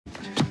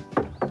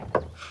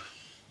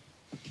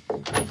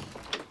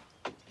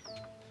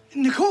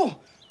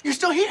Nicole, you're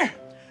still here.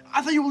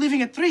 I thought you were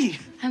leaving at 3.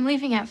 I'm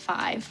leaving at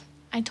 5.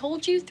 I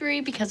told you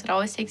 3 because it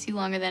always takes you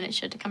longer than it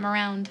should to come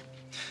around.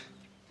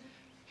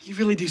 You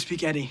really do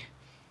speak Eddie.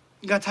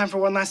 You got time for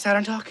one last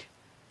Saturn talk?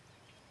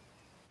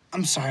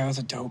 I'm sorry I was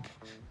a dope.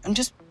 I'm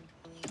just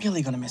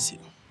really gonna miss you.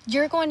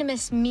 You're going to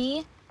miss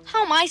me?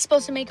 How am I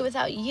supposed to make it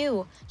without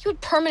you? You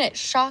had permanent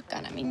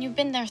shotgun. I mean, you've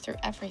been there through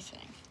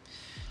everything.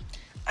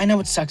 I know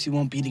it sucks we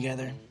won't be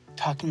together,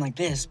 talking like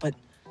this, but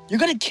you're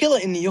gonna kill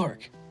it in New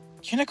York.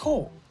 You're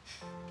Nicole.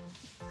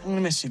 I'm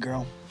gonna miss you,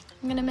 girl.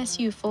 I'm gonna miss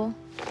you, fool.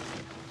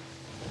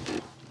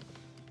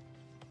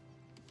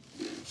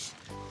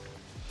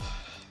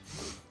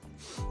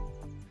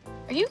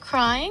 Are you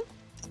crying?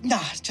 Nah,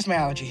 it's just my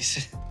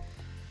allergies.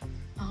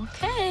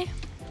 Okay.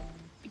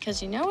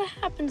 Because you know what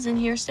happens in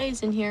here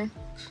stays in here.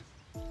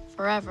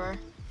 Forever.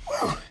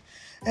 Whew.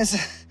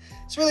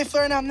 It's really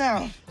flaring up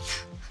now.